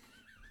fundraising.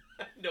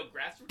 No,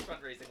 grassroots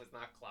fundraising was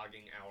not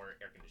clogging our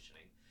air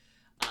conditioning.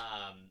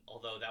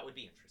 Although that would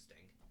be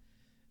interesting.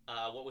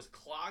 What was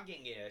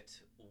clogging it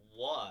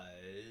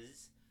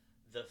was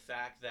the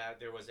fact that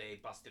there was a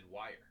busted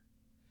wire.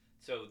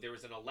 So there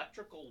was an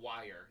electrical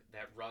wire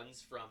that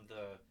runs from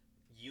the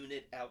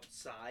unit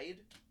outside,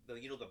 the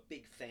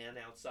big fan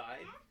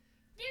outside.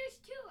 There's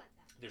 2 of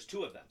them. There's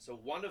 2 of them. So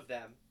one of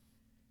them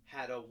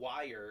had a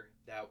wire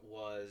that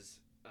was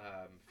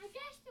I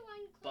guess the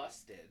one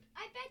busted.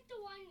 I bet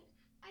the one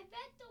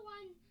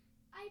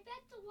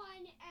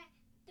at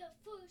the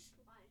first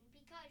one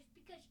because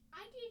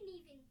I didn't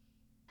even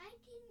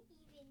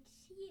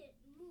see it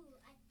move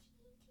a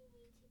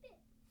teeny bit.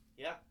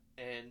 Yeah,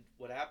 and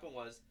what happened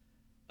was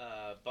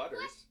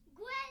Butters.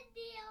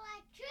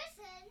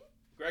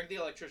 Greg the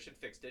electrician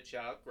fixed it.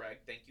 Shout out Greg.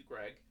 Thank you,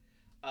 Greg.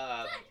 Greg.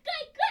 And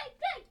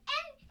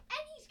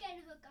he's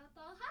gonna hook up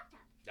our hot tub.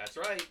 That's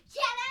right.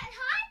 Shout out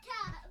hot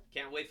tub.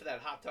 Can't wait for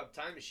that hot tub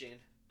time machine.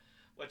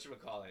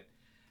 Whatchamacallit?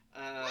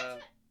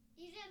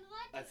 You said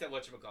what? I said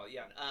whatchamacallit.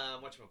 Yeah.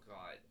 Whatchamacallit?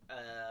 Whatchamacallit?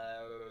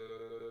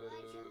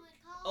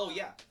 Oh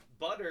yeah.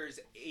 Butters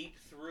ate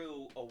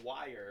through a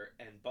wire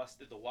and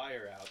busted the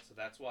wire out, so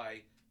that's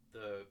why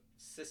the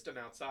system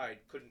outside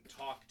couldn't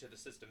talk to the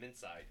system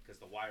inside because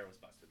the wire was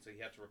busted. So he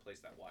had to replace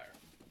that wire.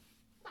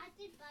 But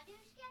did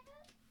Butters get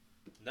hurt?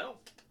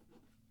 No.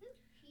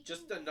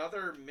 Just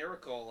another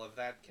miracle of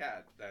that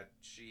cat, that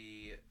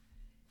she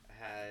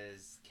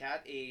has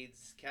cat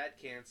AIDS, cat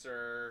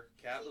cancer,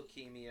 cat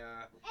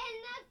leukemia,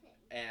 and nothing.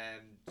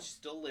 And she's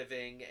still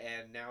living,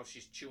 and now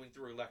she's chewing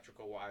through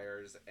electrical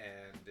wires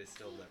and is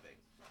still living.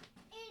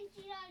 And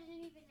she doesn't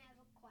even have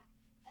a scratch.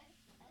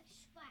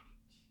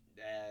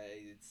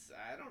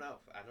 I don't know.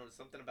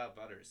 Something about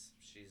Butters.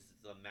 She's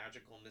the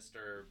magical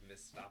Mr.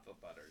 Mustafa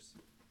Butters.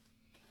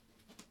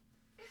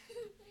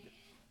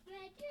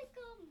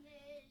 Magical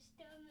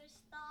Mr.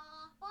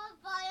 Mustafa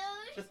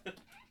Butters.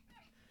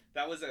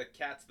 That was a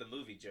Cats the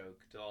movie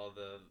joke to all of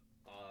the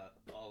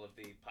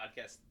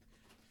podcasts.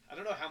 I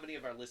don't know how many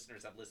of our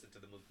listeners have listened to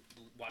the movie,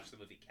 watched the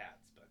movie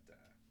Cats, but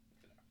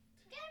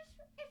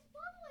It's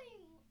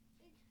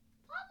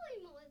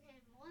probably more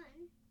than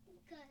one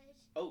because.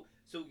 Oh,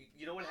 so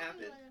you know what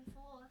happened? More than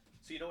 4.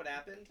 So you know what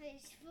happened?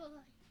 It's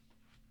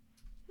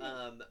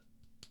 4.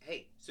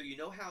 Hey, so you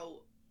know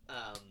how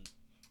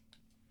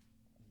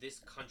this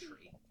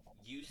country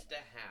used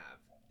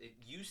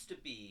to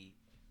be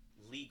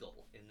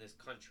legal in this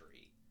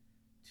country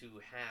to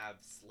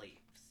have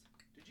slaves.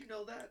 Did you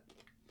know that?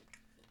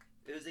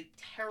 It was a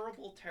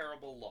terrible,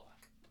 terrible law.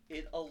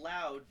 It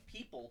allowed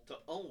people to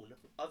own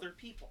other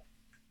people.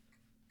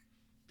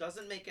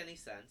 Doesn't make any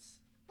sense.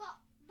 But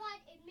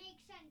it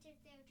makes sense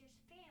if they're just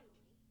family.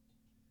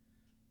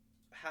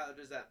 How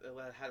does that?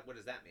 What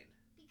does that mean?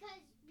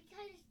 Because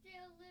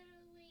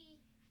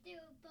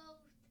they're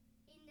both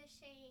in the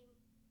same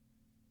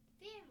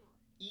family.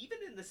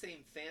 Even in the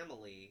same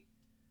family,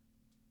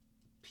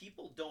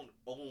 people don't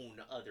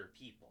own other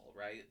people,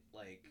 right?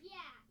 Like.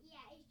 Yeah,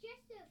 it's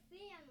just a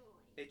family.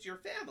 It's your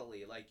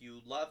family. Like,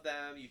 you love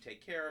them, you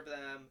take care of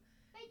them.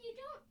 But you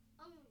don't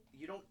own them.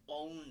 You don't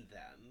own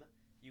them.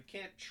 You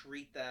can't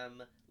treat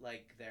them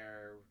like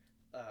they're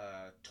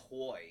a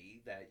toy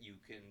that you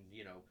can,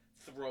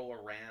 throw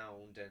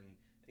around and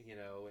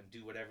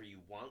do whatever you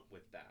want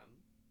with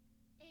them.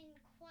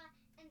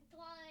 And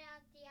throw it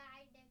out the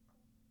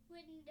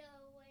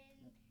window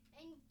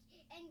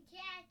and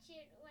catch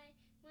it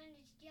when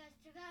it's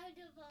just about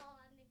to fall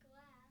on the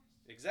glass.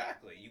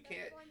 Exactly. You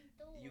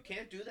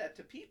can't do that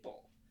to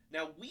people.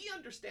 Now, we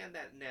understand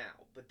that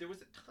now, but there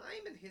was a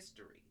time in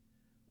history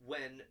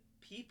when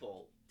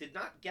people did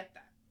not get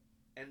that.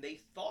 And they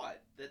thought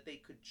that they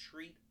could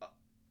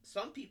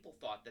some people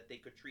thought that they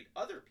could treat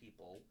other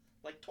people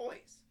like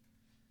toys.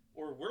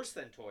 Or worse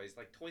than toys,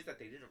 like toys that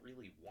they didn't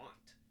really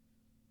want.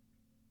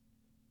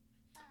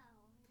 Oh,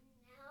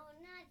 no,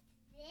 not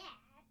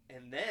that.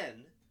 And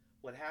then,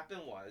 what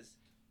happened was,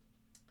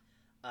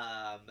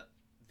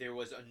 there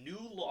was a new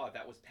law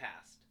that was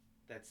passed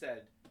that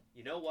said,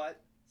 you know what?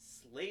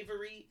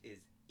 Slavery is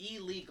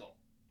illegal.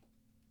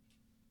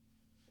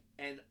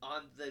 And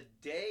on the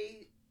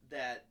day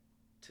that,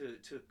 to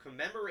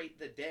commemorate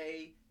the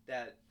day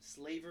that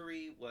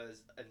slavery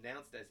was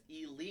announced as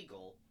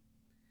illegal,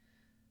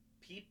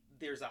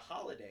 there's a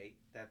holiday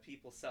that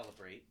people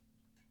celebrate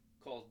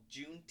called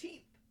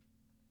Juneteenth.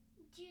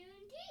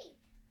 Juneteenth.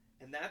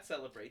 And that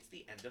celebrates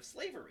the end of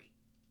slavery.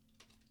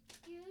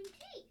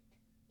 Juneteenth.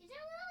 Is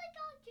it really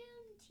called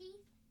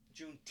Juneteenth?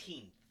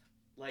 Juneteenth.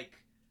 Like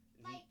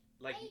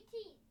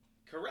 18th.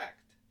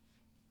 Correct.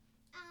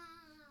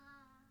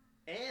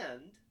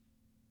 And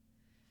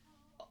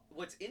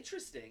what's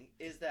interesting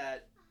is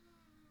that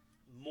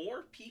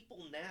more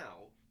people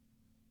now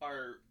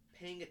are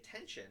paying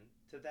attention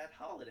to that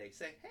holiday,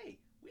 saying, hey,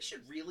 we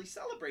should really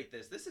celebrate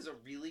this. This is a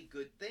really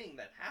good thing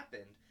that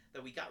happened,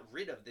 that we got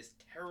rid of this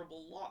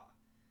terrible law.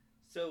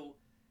 So...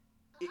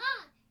 yeah,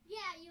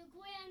 your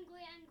grand.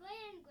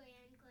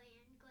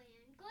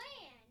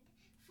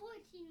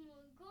 14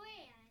 more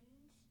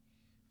grands.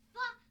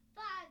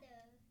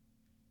 Father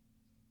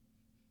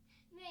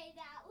made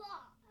that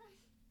law.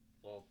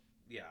 Well,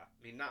 yeah.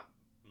 I mean, not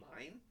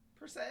mine,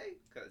 per se,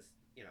 because,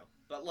 you know,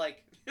 but,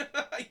 like,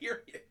 I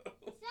hear you.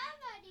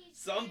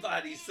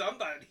 Somebody's. Somebody's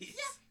grand.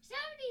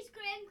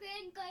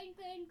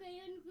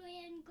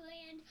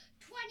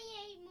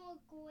 28 more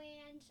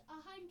grands,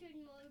 100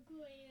 more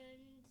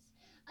grands,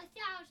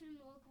 1,000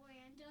 more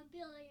grands, 1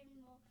 billion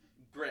more.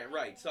 Grant,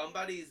 right.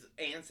 Somebody's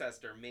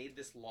ancestor made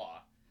this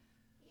law.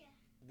 Yeah.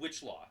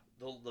 Which law?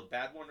 The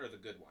bad one or the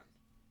good one?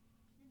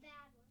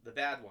 The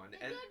bad one. The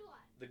bad one. The good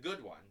one. The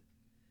good one.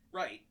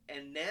 Right.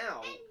 And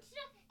now... And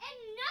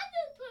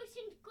another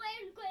person's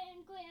grand,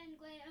 1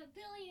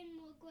 billion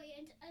more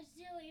grands, 1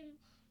 zillion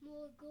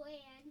more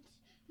grands,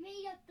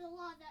 made up the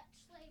law that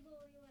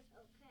slavery was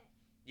okay.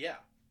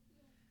 Yeah.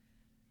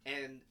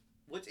 And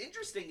what's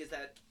interesting is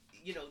that,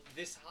 you know,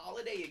 this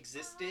holiday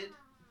existed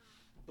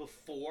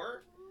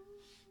before,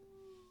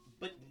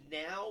 but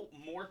now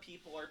more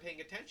people are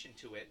paying attention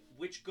to it,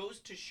 which goes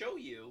to show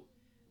you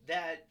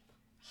that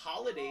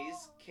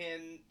holidays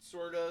can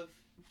sort of,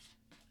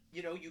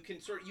 you know, you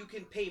can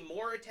pay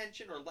more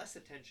attention or less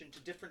attention to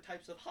different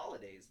types of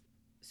holidays.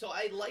 So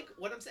I like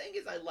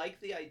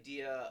the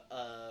idea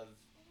of,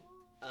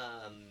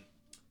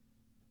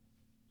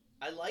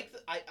 I like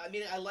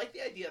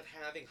the idea of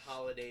having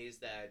holidays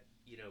that,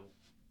 you know,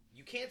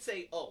 you can't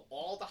say, oh,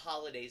 all the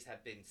holidays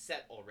have been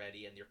set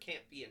already and there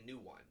can't be a new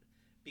one.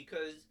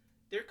 Because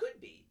there could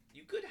be.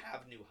 You could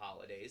have new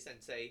holidays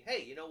and say,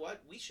 hey, you know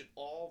what? We should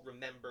all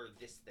remember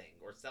this thing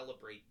or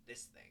celebrate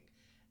this thing.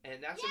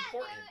 And that's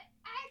important.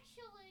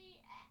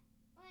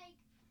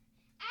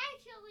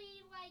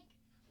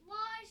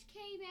 Laws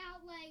came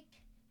out like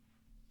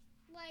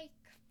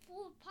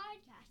 4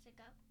 podcasts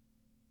ago.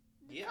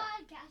 The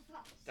podcast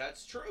laws.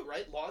 That's true,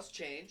 right? Laws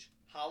change,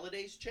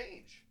 holidays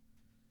change.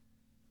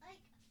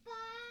 Like 5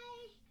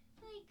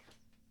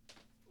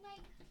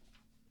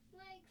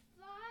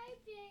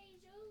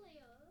 days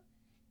earlier,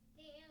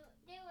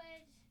 there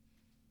was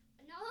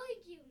an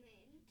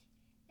argument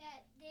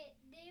that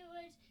there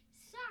was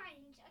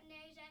signs and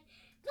they said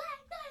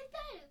Black Lives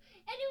Matter,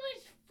 and it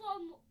was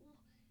from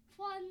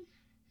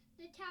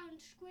the town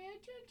square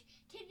church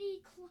to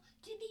the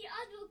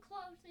other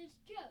closest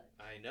church.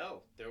 I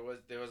know. There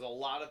was a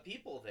lot of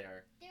people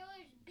there. There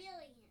was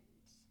billions.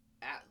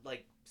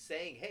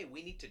 Saying, hey,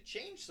 we need to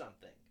change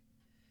something.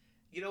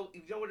 You know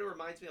what it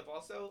reminds me of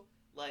also?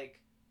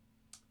 Like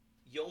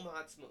Yom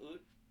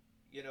Ha'atzmaut,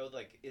 you know,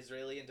 like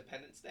Israeli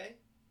Independence Day.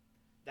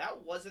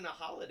 That wasn't a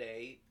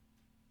holiday,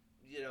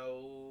 you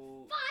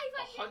know,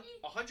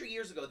 100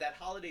 years ago. That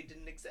holiday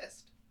didn't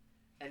exist.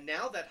 And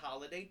now that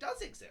holiday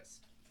does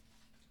exist.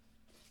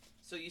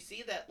 So you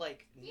see that,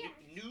 like,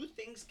 new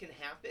things can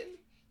happen?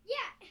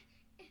 Yeah.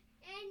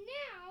 And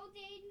now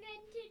they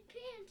invented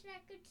pants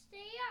that could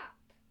stay up.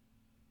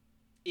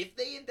 If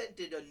they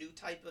invented a new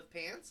type of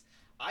pants,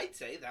 I'd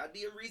say that'd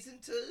be a reason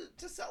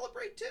to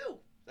celebrate too.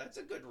 That's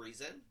a good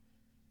reason.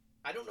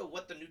 I don't know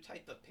what the new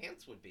type of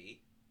pants would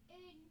be.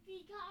 It'd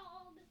be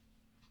called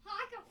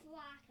Haka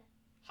Flocka.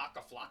 Haka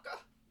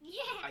Flocka?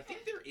 Yeah. I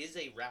think there is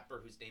a rapper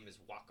whose name is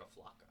Waka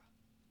Flocka.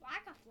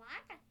 Waka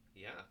Flocka?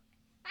 Yeah.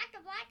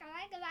 Waka Flocka,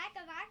 Waka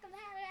Flocka, Waka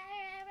Flocka.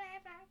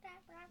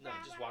 No,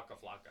 just Waka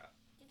Flocka.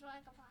 Just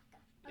Waka Flocka.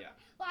 Okay. Yeah.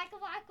 Waka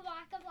Flocka,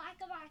 Waka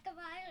Flocka, Waka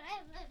Flocka.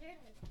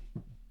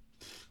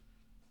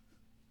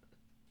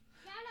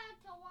 Shout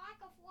out to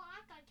Waka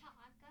Flocka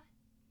Taka.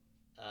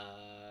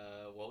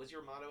 What was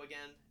your motto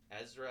again?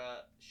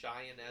 Ezra,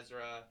 Shai and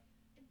Ezra.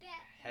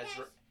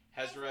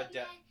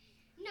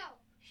 No,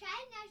 Shai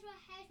and Ezra,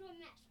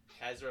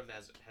 Hezra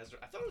Mezra.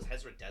 I thought it was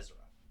Hezra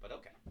Desra, but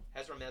okay.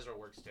 Hezra Mezra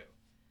works too.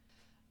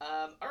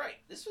 All right,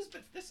 this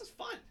is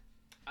fun.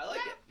 I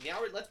like it.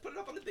 Meowie, let's put it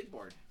up on the big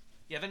board.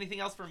 You have anything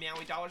else for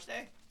Meowie Dollars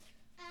Day?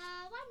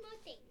 One more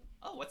thing.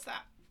 Oh, what's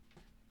that?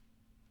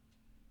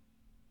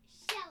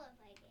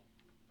 Celebrate it.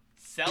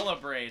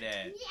 Celebrate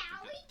it.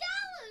 Meowie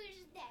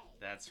Dollars Day.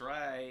 That's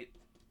right.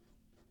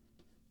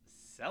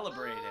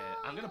 Celebrate it.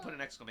 I'm going to put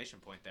an exclamation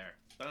point there.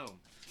 Boom.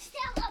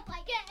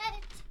 Celebrate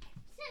it.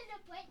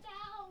 Celebrate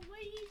now.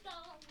 We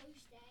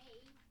Father's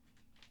Day.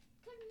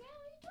 'Cause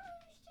Merry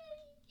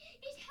Thursday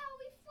is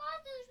Happy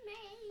Father's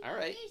Day. All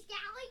right. It's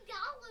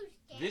Dollar's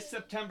Day. This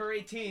September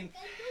 18th.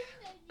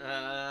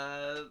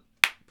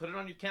 Put it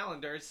on your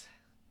calendars.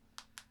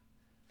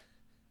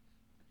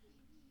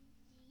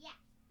 Yeah.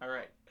 All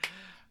right.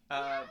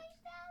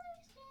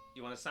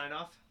 You want to sign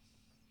off?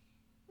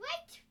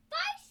 Wait,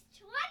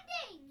 first, one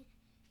thing.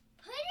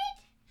 Put it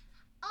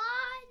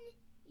on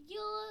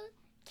your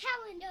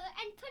calendar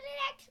and put an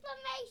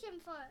exclamation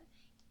for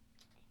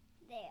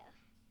there.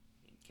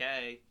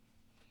 Okay.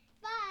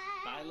 Bye.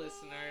 Bye,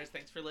 listeners.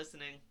 Thanks for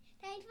listening.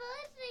 Thanks for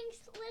listening,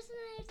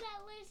 listeners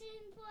that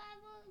listen,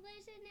 forever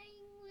listening,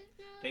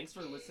 listeners. Thanks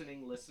for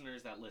listening,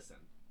 listeners that listen.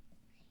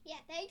 Yeah,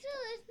 thanks for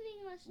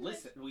listening, listeners.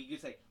 Listen. Well, you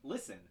could say,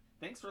 listen.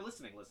 Thanks for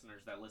listening,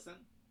 listeners that listen.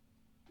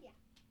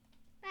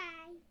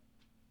 Bye.